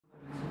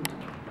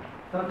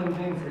Та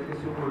тенденція, яка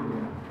сьогодні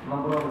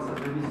набралася за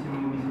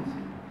 8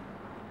 місяців,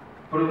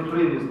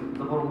 приріст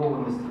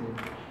заборгованості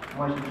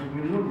майже 5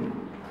 мільйонів,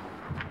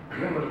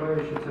 я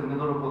вважаю, що це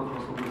недороботка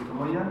особисто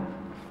моя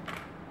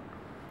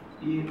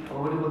і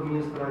говорив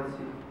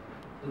адміністрації,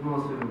 Людмила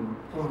Васильівна,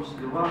 в тому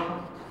числі ваша,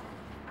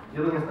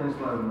 Ірина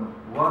Станіславівна,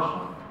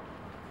 ваша.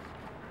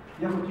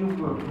 Я хотів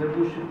би в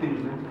найближчий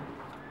тиждень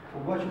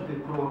побачити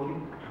кроки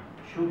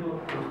щодо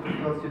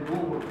розпочатку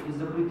довгу і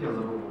закриття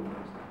заборгованості.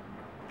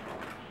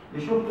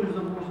 Якщо хтось з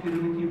заборгованих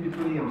керівників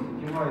підприємств,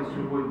 які мають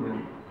сьогодні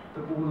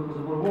таку велику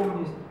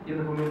заборгованість, я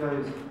не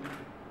помиляюсь,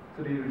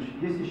 Сергійович,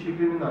 є ще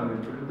кримінальна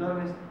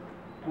відповідальність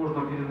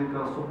кожного керівника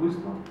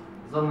особисто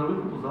за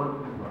невиплату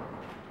заробітної плати.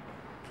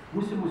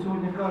 Ми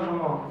сьогодні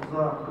кажемо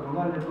за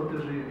комунальні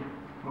платежі,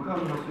 ми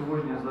кажемо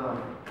сьогодні за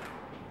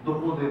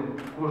доходи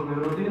кожної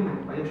родини,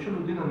 а якщо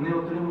людина не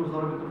отримує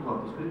заробітну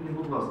плату, скажіть мені,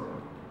 будь ласка,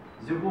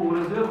 з якого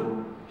резерву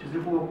чи з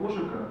якого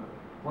кошика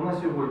вона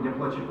сьогодні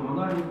оплачує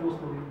комунальні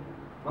послуги,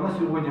 вона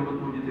сьогодні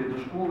готує дітей до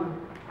школи.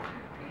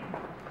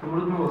 Тому,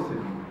 Людмила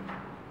Васильівна,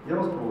 я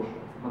вас прошу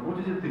на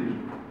протязі тижня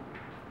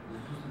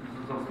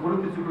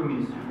створити цю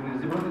комісію,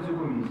 зібрати цю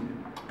комісію,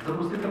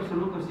 запросити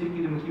абсолютно всіх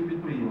керівників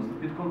підприємства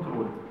під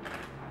контроль.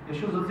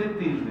 Якщо за цей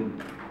тиждень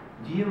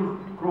дієвих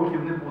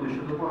кроків не буде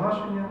щодо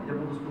погашення, я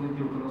буду з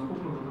понеділка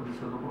наступного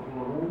звертатися до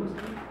прокурора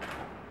області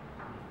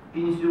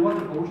і ініціювати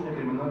порушення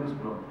кримінальних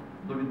справ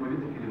до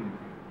відповідних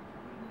керівників.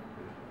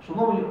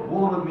 Шановні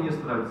голови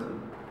адміністрації,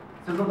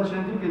 це задача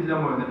не тільки для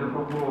мене, для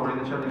прокурора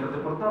і начальника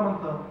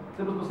департамента,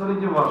 це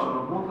безпосередньо ваша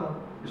робота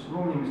і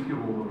шановні міські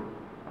голови.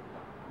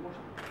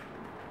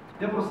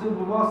 Я просив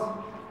би вас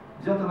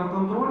взяти на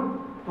контроль,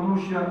 тому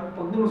що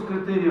одним із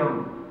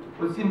критеріїв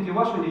оцінки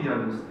вашої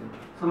діяльності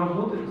саме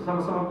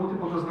бути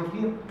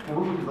показники по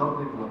виплаті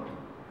заробітної плати.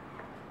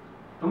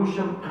 Тому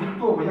що від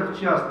того, як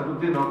часто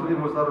людина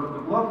отримує заробітну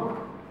плату,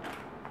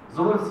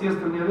 залежать всі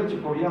остальні речі,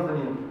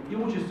 пов'язані і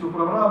участю в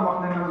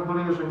програмах на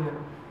енергозбереження,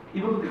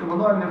 і виплаті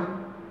комунальних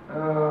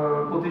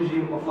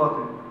платежів,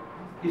 оплати,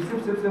 і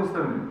все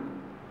остальне.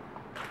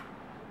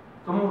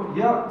 Тому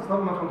я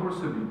ставлю на контроль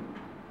собі.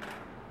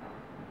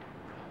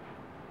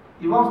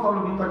 І вам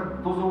ставлю так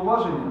до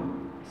зауваження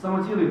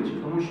саме ці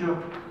речі, тому що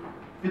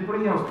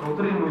підприємство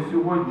отримує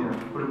сьогодні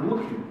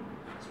прибутки,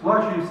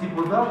 сплачує всі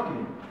податки,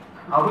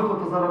 а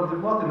виплата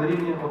заробітної плати на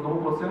рівні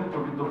 1%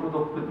 від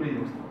доходу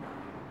підприємства.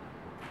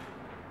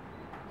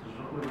 Це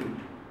жахлива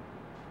річ.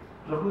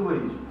 Жахлива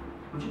річ.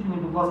 Включіть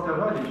мені, будь ласка,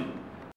 радіч